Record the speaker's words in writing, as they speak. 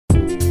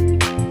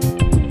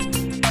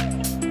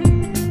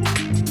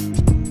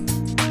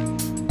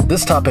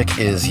This topic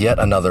is yet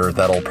another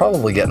that'll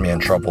probably get me in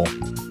trouble.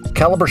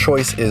 Caliber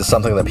choice is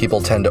something that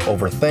people tend to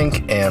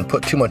overthink and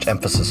put too much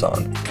emphasis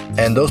on,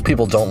 and those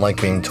people don't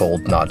like being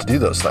told not to do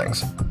those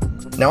things.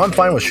 Now, I'm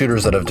fine with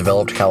shooters that have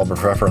developed caliber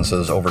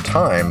preferences over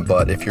time,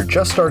 but if you're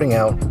just starting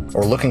out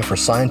or looking for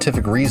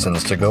scientific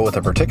reasons to go with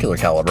a particular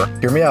caliber,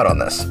 hear me out on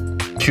this.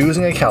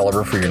 Choosing a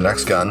caliber for your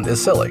next gun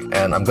is silly,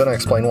 and I'm going to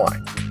explain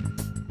why.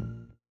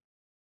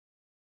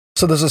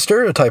 So there's a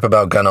stereotype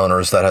about gun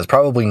owners that has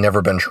probably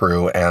never been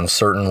true and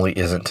certainly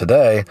isn't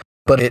today,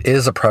 but it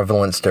is a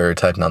prevalent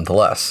stereotype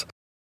nonetheless.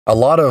 A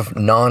lot of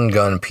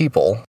non-gun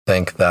people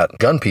think that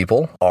gun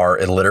people are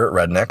illiterate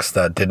rednecks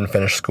that didn't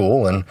finish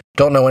school and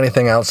don't know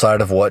anything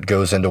outside of what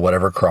goes into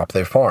whatever crop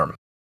they farm.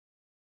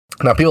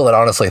 Now, people that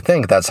honestly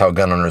think that's how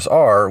gun owners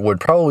are would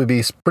probably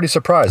be pretty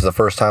surprised the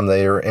first time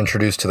they are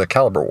introduced to the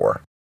caliber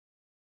war.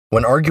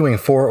 When arguing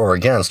for or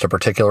against a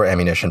particular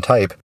ammunition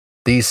type,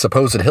 these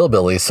supposed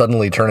hillbillies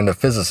suddenly turn into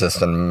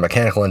physicists and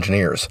mechanical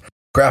engineers,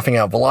 graphing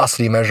out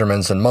velocity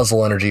measurements and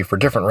muzzle energy for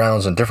different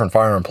rounds and different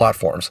firearm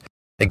platforms.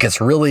 It gets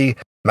really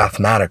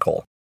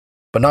mathematical,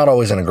 but not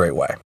always in a great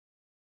way.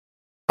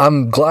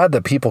 I'm glad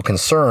that people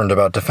concerned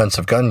about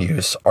defensive gun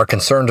use are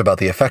concerned about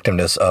the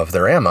effectiveness of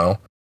their ammo.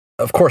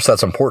 Of course,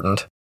 that's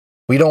important.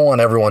 We don't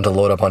want everyone to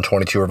load up on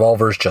 .22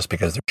 revolvers just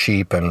because they're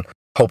cheap and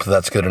hope that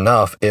that's good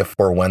enough if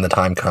or when the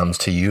time comes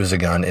to use a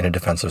gun in a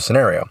defensive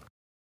scenario.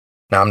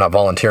 Now, I'm not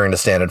volunteering to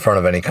stand in front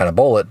of any kind of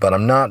bullet, but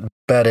I'm not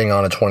betting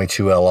on a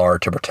 .22 LR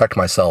to protect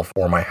myself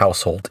or my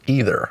household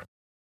either.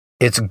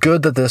 It's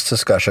good that this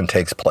discussion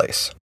takes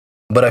place,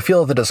 but I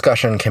feel that the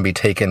discussion can be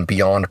taken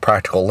beyond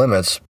practical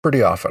limits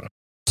pretty often.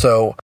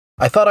 So,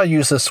 I thought I'd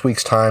use this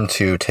week's time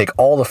to take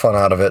all the fun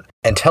out of it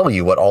and tell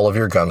you what all of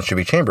your guns should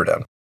be chambered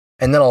in.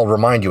 And then I'll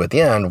remind you at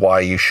the end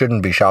why you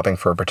shouldn't be shopping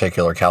for a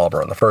particular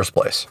caliber in the first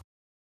place.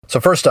 So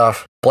first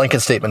off, blanket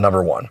statement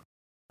number 1.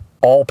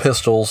 All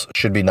pistols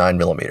should be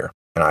 9mm.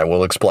 And I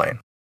will explain.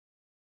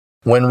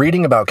 When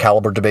reading about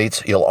caliber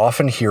debates, you'll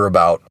often hear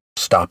about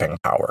stopping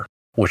power,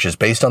 which is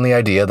based on the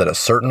idea that a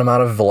certain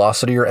amount of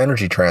velocity or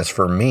energy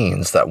transfer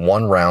means that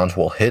one round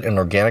will hit an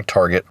organic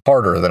target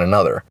harder than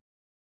another,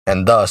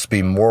 and thus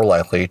be more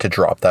likely to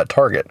drop that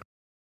target.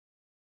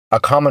 A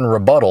common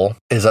rebuttal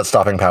is that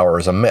stopping power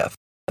is a myth,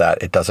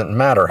 that it doesn't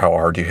matter how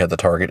hard you hit the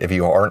target if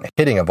you aren't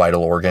hitting a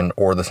vital organ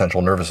or the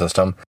central nervous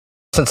system,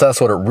 since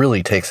that's what it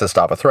really takes to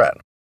stop a threat.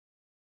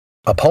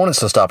 Opponents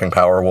to stopping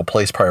power will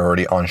place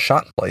priority on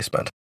shot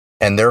placement,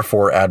 and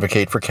therefore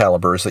advocate for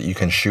calibers that you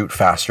can shoot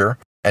faster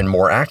and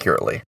more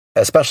accurately,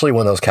 especially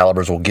when those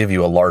calibers will give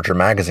you a larger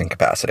magazine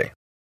capacity.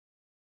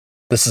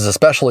 This is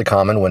especially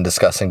common when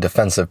discussing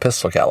defensive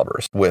pistol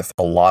calibers, with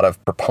a lot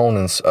of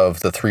proponents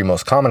of the 3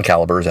 most common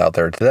calibers out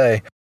there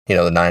today, the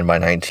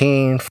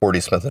 9x19, 40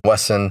 Smith &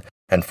 Wesson,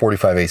 and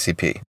 45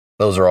 ACP.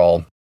 Those are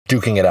all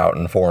duking it out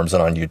in forums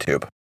and on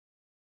YouTube.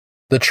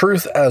 The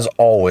truth, as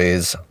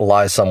always,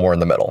 lies somewhere in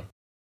the middle.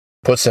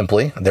 Put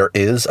simply, there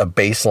is a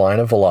baseline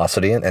of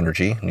velocity and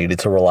energy needed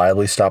to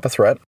reliably stop a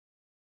threat,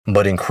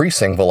 but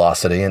increasing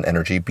velocity and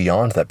energy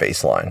beyond that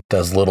baseline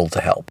does little to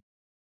help,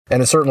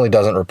 and it certainly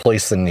doesn't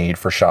replace the need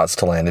for shots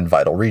to land in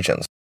vital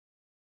regions.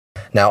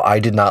 Now, I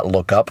did not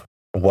look up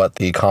what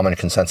the common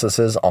consensus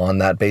is on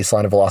that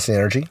baseline of velocity and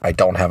energy. I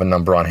don't have a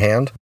number on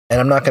hand, and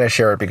I'm not going to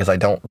share it because I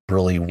don't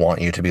really want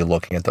you to be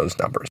looking at those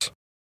numbers.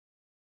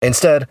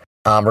 Instead,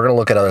 we're going to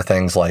look at other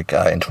things like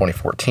in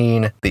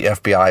 2014, the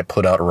FBI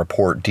put out a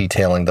report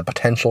detailing the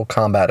potential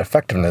combat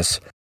effectiveness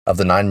of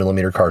the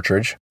 9mm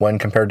cartridge when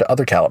compared to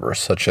other calibers,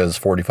 such as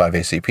 45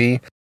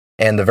 ACP,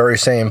 and the very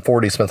same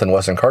 40 Smith &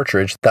 Wesson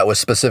cartridge that was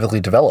specifically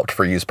developed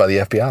for use by the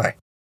FBI.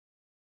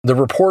 The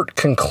report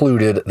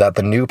concluded that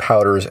the new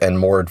powders and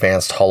more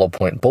advanced hollow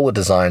point bullet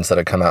designs that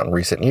had come out in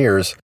recent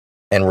years,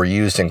 and were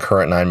used in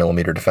current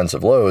 9mm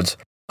defensive loads,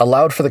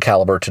 allowed for the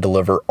caliber to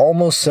deliver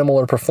almost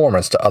similar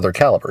performance to other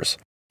calibers,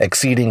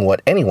 exceeding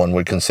what anyone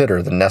would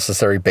consider the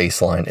necessary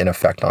baseline in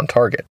effect on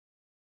target.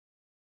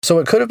 So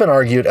it could have been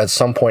argued at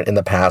some point in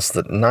the past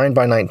that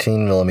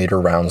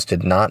 9x19mm rounds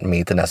did not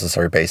meet the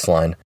necessary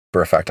baseline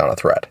for effect on a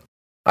threat.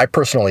 I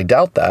personally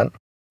doubt that,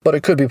 but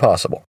it could be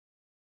possible.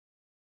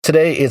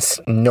 Today,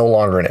 it's no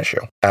longer an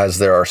issue, as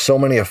there are so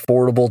many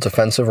affordable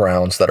defensive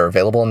rounds that are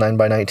available in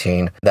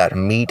 9x19 that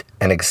meet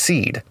and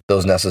exceed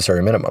those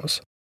necessary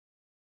minimums.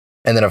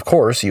 And then, of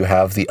course, you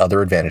have the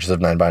other advantages of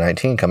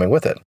 9x19 coming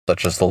with it,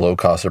 such as the low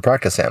cost of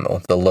practice ammo,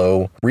 the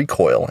low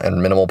recoil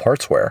and minimal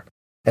parts wear,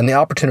 and the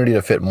opportunity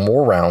to fit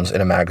more rounds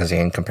in a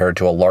magazine compared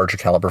to a larger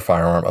caliber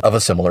firearm of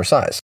a similar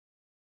size.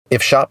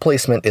 If shot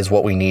placement is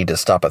what we need to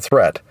stop a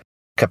threat,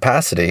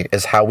 capacity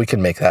is how we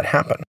can make that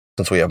happen,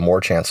 since we have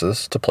more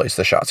chances to place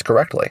the shots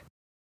correctly.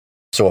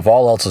 So if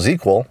all else is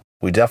equal,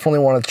 we definitely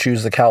want to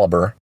choose the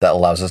caliber that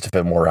allows us to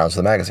fit more rounds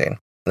in the magazine.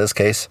 In this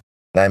case,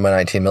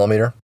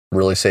 9x19mm,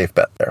 really safe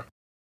bet there.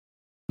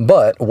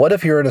 But what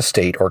if you're in a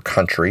state or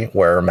country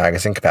where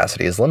magazine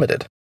capacity is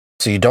limited,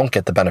 so you don't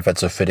get the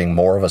benefits of fitting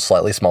more of a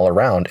slightly smaller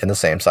round in the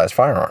same size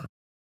firearm?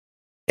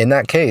 In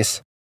that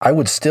case, I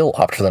would still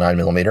opt for the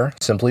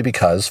 9mm simply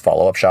because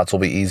follow-up shots will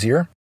be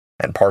easier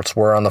and parts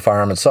wear on the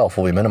firearm itself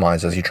will be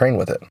minimized as you train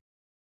with it.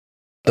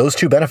 Those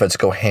two benefits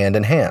go hand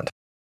in hand.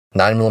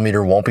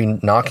 9mm won't be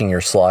knocking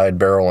your slide,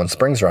 barrel, and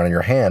springs around in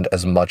your hand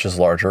as much as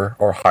larger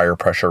or higher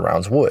pressure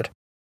rounds would.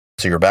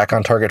 So you're back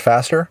on target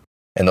faster,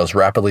 and those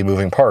rapidly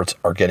moving parts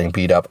are getting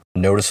beat up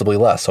noticeably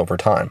less over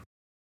time.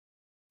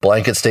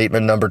 Blanket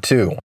statement number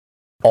 2.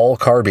 All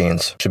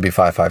carbines should be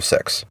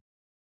 5.56,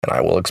 and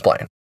I will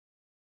explain.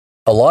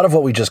 A lot of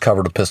what we just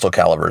covered with pistol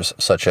calibers,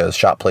 such as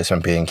shot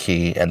placement being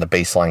key and the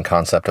baseline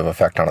concept of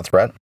effect on a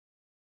threat,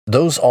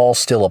 those all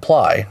still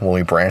apply when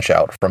we branch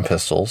out from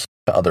pistols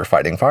to other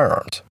fighting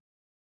firearms.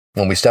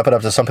 When we step it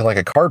up to something like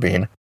a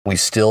carbine, we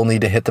still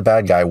need to hit the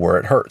bad guy where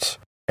it hurts,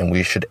 and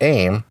we should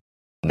aim,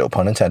 no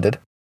pun intended,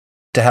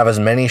 to have as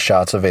many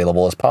shots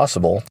available as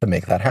possible to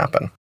make that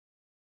happen.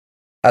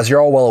 As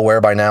you're all well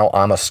aware by now,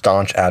 I'm a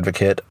staunch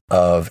advocate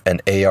of an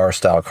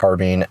AR-style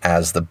carbine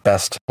as the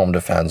best home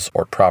defense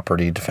or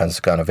property defense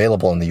gun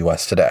available in the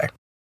US today.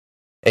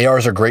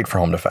 ARs are great for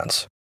home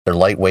defense. They're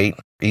lightweight,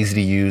 easy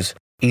to use,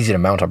 easy to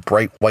mount a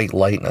bright white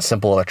light and a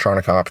simple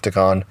electronic optic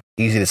on,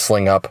 easy to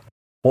sling up.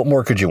 What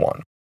more could you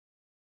want?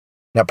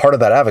 Now, part of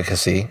that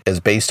advocacy is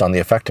based on the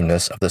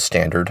effectiveness of the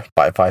standard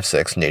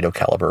 5.56 NATO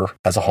caliber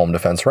as a home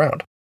defense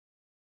round.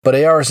 But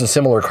ARs and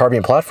similar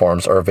carbine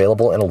platforms are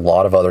available in a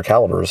lot of other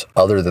calibers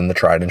other than the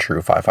tried and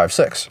true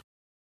 5.56.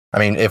 I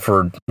mean, if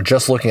we're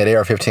just looking at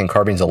AR-15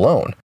 carbines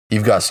alone,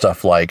 you've got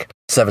stuff like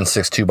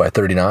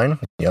 7.62x39,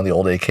 the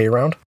old AK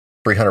round,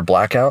 300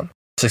 Blackout,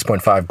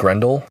 6.5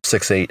 Grendel,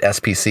 6.8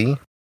 SPC,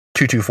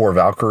 224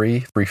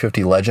 Valkyrie,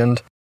 350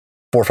 Legend,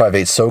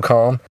 4.58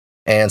 SOCOM,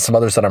 and some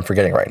others that I'm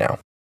forgetting right now.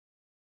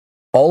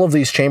 All of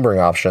these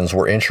chambering options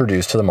were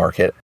introduced to the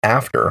market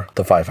after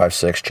the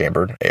 5.56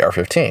 chambered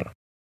AR-15.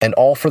 And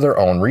all for their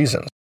own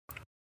reasons.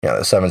 The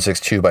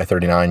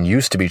 7.62x39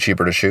 used to be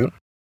cheaper to shoot,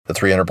 the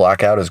 300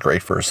 Blackout is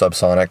great for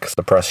subsonic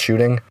suppressed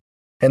shooting,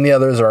 and the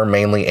others are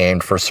mainly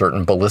aimed for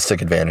certain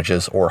ballistic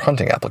advantages or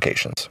hunting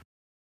applications.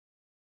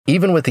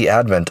 Even with the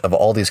advent of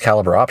all these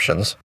caliber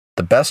options,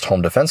 the best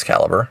home defense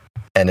caliber,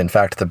 and in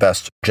fact the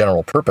best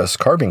general purpose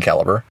carbine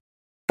caliber,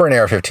 for an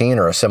AR-15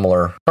 or a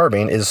similar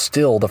carbine is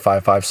still the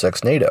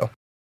 5.56 NATO.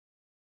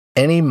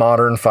 Any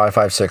modern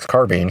 5.56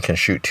 carbine can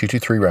shoot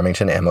 .223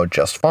 Remington ammo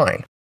just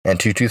fine, and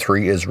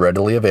 .223 is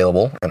readily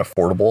available and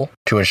affordable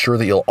to ensure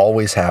that you'll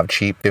always have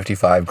cheap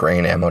 55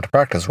 grain ammo to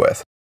practice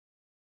with.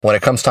 When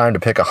it comes time to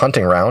pick a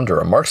hunting round or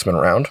a marksman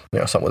round,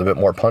 something with a bit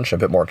more punch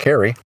and a bit more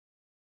carry,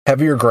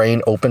 heavier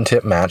grain open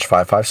tip match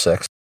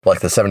 5.56,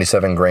 like the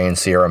 77 grain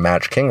Sierra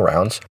Match King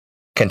rounds,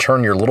 can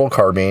turn your little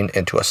carbine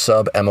into a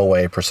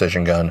sub-MOA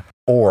precision gun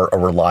or a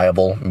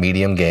reliable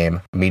medium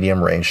game,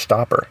 medium range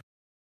stopper.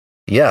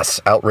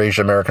 Yes, outraged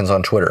Americans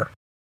on Twitter,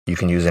 you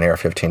can use an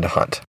AR-15 to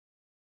hunt.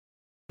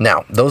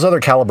 Now, those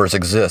other calibers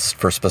exist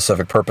for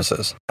specific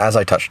purposes, as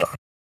I touched on.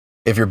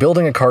 If you're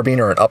building a carbine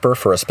or an upper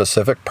for a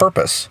specific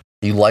purpose,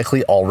 you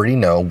likely already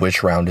know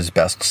which round is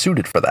best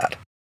suited for that.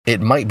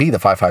 It might be the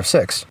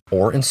 5.56,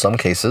 or in some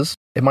cases,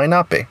 it might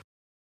not be.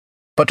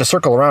 But to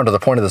circle around to the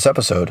point of this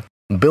episode,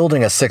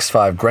 building a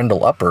 6.5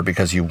 Grendel upper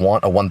because you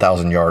want a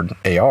 1,000-yard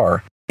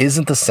AR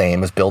isn't the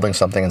same as building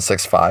something in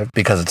 6.5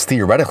 because it's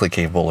theoretically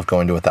capable of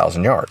going to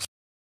 1,000 yards.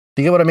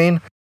 You get what I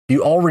mean?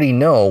 You already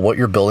know what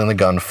you're building the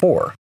gun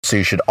for, so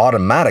you should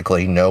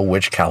automatically know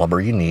which caliber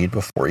you need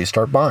before you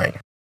start buying.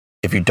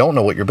 If you don't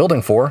know what you're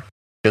building for,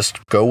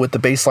 just go with the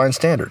baseline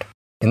standard.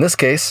 In this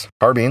case,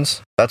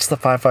 carbines, that's the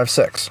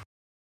 5.56.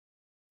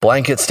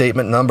 Blanket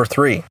statement number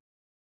 3.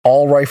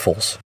 All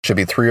rifles should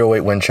be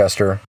 .308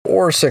 Winchester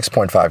or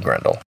 6.5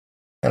 Grendel,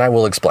 and I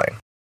will explain.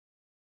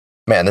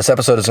 Man, this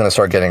episode is going to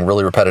start getting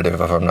really repetitive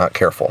if I'm not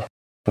careful.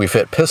 We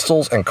fit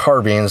pistols and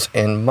carbines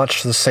in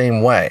much the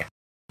same way,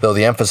 though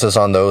the emphasis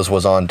on those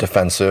was on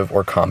defensive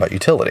or combat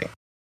utility.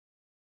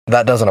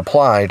 That doesn't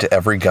apply to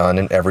every gun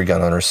and every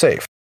gun owner's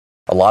safe.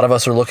 A lot of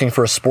us are looking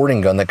for a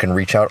sporting gun that can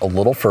reach out a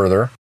little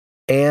further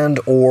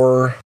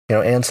and/or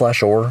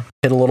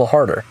hit a little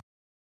harder.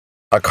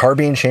 A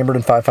carbine chambered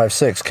in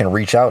 5.56 can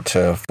reach out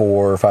to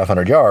 400 or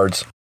 500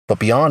 yards, but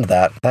beyond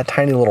that, that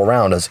tiny little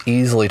round is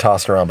easily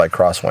tossed around by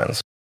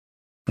crosswinds.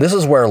 This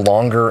is where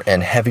longer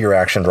and heavier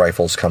actioned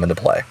rifles come into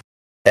play.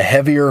 A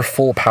heavier,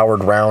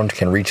 full-powered round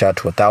can reach out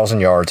to 1,000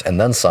 yards and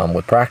then some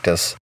with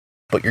practice,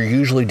 but you're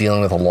usually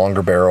dealing with a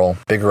longer barrel,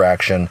 bigger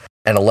action,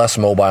 and a less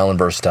mobile and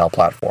versatile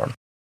platform.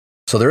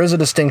 So there is a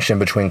distinction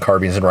between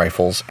carbines and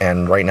rifles,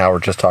 and right now we're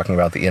just talking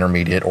about the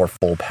intermediate or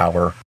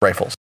full-power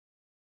rifles.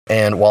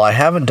 And while I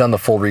haven't done the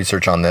full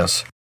research on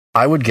this,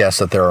 I would guess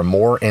that there are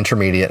more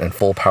intermediate and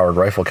full-powered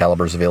rifle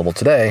calibers available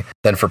today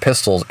than for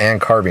pistols and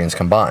carbines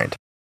combined.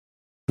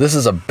 This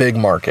is a big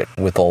market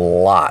with a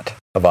lot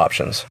of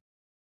options.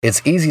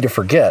 It's easy to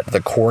forget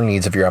the core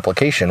needs of your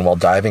application while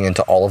diving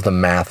into all of the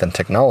math and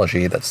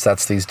technology that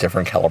sets these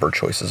different caliber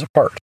choices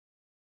apart.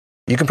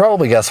 You can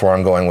probably guess where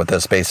I'm going with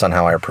this based on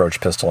how I approach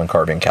pistol and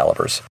carbine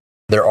calibers.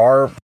 There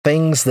are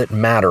things that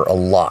matter a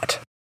lot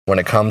when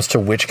it comes to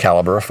which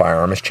caliber a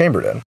firearm is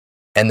chambered in,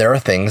 and there are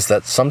things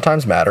that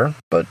sometimes matter,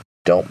 but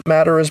don't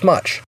matter as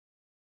much.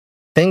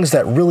 Things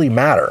that really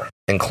matter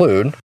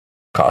include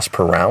cost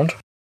per round,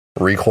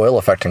 recoil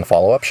affecting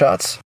follow-up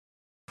shots,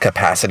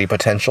 capacity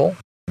potential,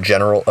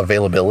 general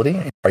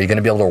availability, are you going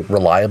to be able to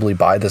reliably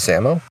buy this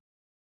ammo,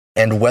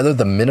 and whether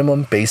the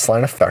minimum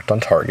baseline effect on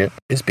target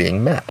is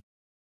being met.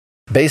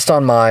 Based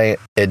on my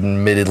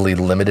admittedly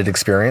limited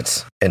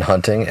experience in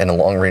hunting and in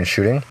long-range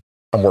shooting,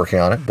 I'm working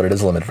on it, but it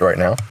is limited right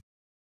now,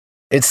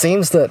 it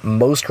seems that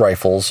most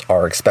rifles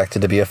are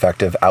expected to be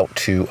effective out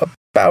to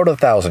about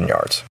 1,000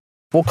 yards.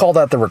 We'll call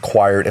that the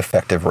required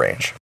effective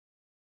range.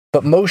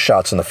 But most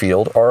shots in the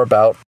field are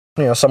about,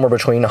 somewhere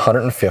between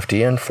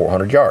 150 and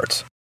 400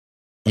 yards.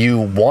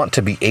 You want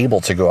to be able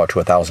to go out to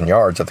 1,000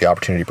 yards if the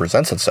opportunity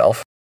presents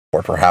itself,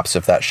 or perhaps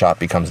if that shot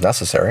becomes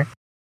necessary.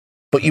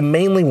 But you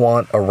mainly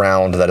want a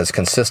round that is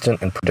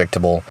consistent and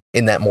predictable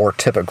in that more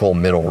typical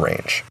middle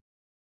range.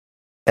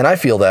 And I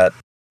feel that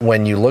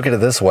when you look at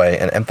it this way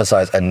and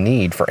emphasize a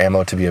need for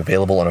ammo to be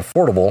available and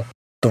affordable,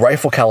 the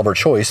rifle caliber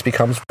choice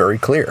becomes very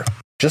clear.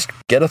 Just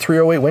get a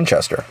 .308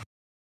 Winchester.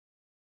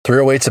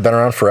 .308s have been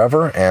around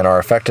forever and are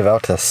effective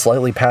out to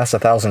slightly past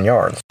 1,000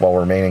 yards while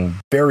remaining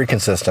very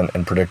consistent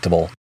and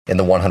predictable in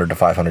the 100 to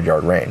 500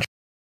 yard range.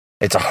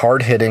 It's a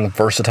hard-hitting,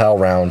 versatile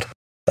round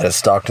that is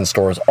stocked in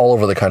stores all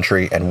over the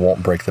country and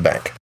won't break the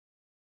bank.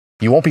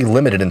 You won't be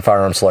limited in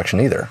firearm selection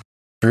either.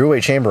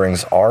 .308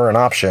 chamberings are an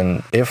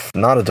option, if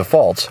not a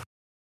default,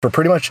 for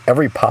pretty much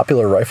every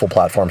popular rifle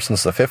platform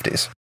since the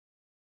 50s.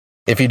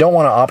 If you don't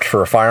want to opt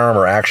for a firearm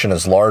or action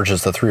as large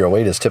as the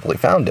 .308 is typically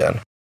found in,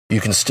 you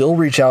can still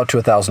reach out to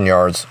 1,000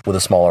 yards with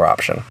a smaller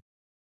option.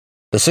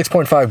 The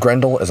 6.5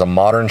 Grendel is a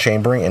modern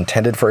chambering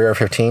intended for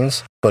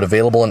AR-15s, but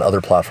available in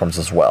other platforms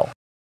as well.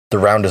 The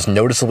round is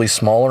noticeably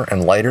smaller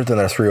and lighter than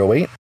their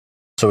 .308,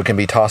 so it can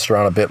be tossed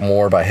around a bit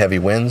more by heavy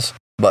winds,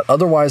 but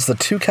otherwise the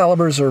two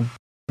calibers are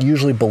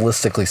usually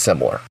ballistically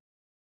similar.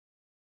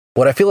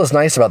 What I feel is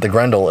nice about the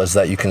Grendel is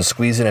that you can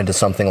squeeze it into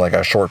something like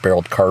a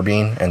short-barreled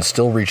carbine and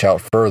still reach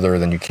out further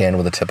than you can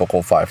with a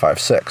typical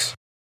 5.56.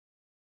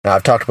 Now,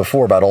 I've talked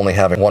before about only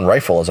having one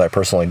rifle, as I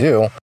personally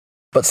do,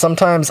 but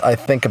sometimes I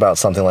think about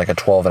something like a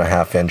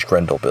 12.5-inch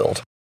Grendel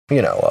build.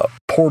 A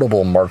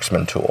portable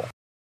marksman tool.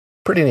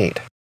 Pretty neat.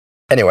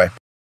 Anyway,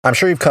 I'm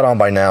sure you've caught on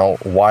by now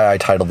why I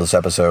titled this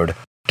episode,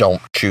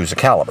 Don't Choose a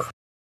Caliber.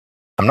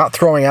 I'm not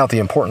throwing out the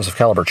importance of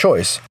caliber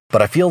choice,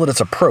 but I feel that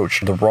it's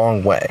approached the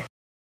wrong way.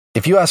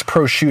 If you ask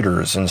pro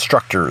shooters,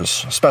 instructors,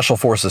 special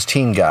forces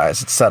team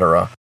guys,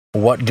 etc.,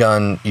 what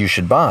gun you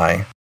should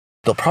buy,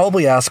 they'll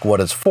probably ask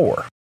what it's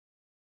for.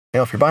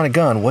 If you're buying a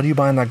gun, what are you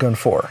buying that gun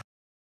for?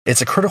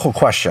 It's a critical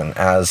question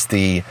as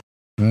the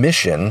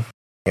mission,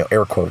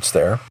 air quotes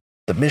there,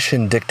 the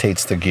mission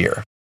dictates the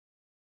gear.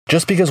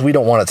 Just because we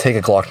don't want to take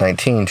a Glock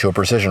 19 to a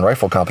precision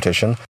rifle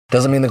competition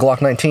doesn't mean the Glock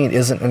 19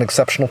 isn't an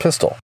exceptional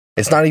pistol.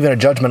 It's not even a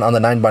judgment on the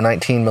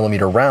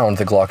 9x19mm round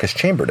the Glock is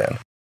chambered in.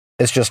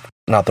 It's just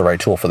not the right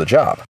tool for the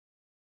job.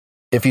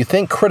 If you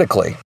think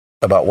critically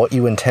about what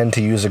you intend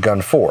to use a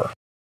gun for,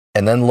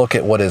 and then look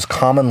at what is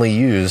commonly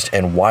used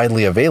and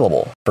widely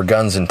available for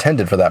guns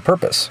intended for that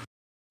purpose,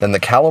 then the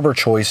caliber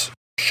choice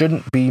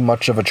shouldn't be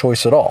much of a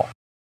choice at all.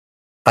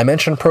 I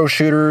mentioned pro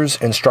shooters,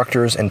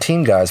 instructors, and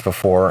team guys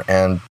before,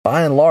 and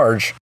by and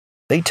large,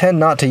 they tend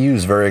not to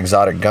use very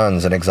exotic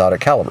guns and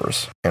exotic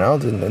calibers.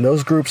 In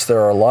those groups,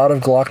 there are a lot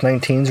of Glock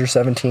 19s or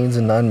 17s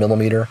and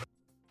 9mm,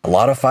 a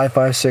lot of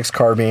 5.56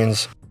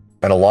 carbines,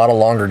 and a lot of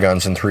longer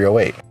guns in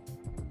 .308.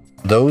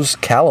 Those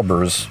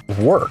calibers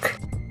work.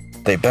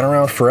 They've been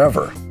around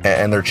forever,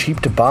 and they're cheap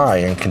to buy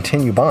and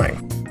continue buying.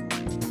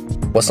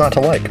 What's not to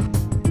like?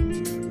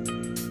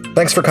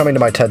 Thanks for coming to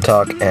my TED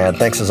Talk, and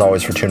thanks as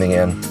always for tuning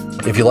in.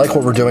 If you like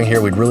what we're doing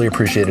here, we'd really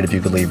appreciate it if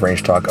you could leave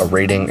Range Talk a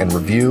rating and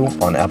review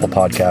on Apple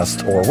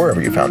Podcasts or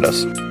wherever you found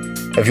us.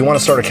 If you want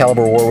to start a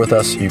caliber war with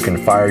us, you can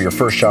fire your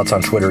first shots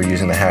on Twitter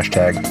using the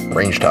hashtag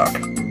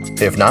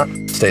RangeTalk. If not,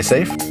 stay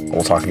safe.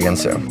 We'll talk again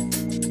soon.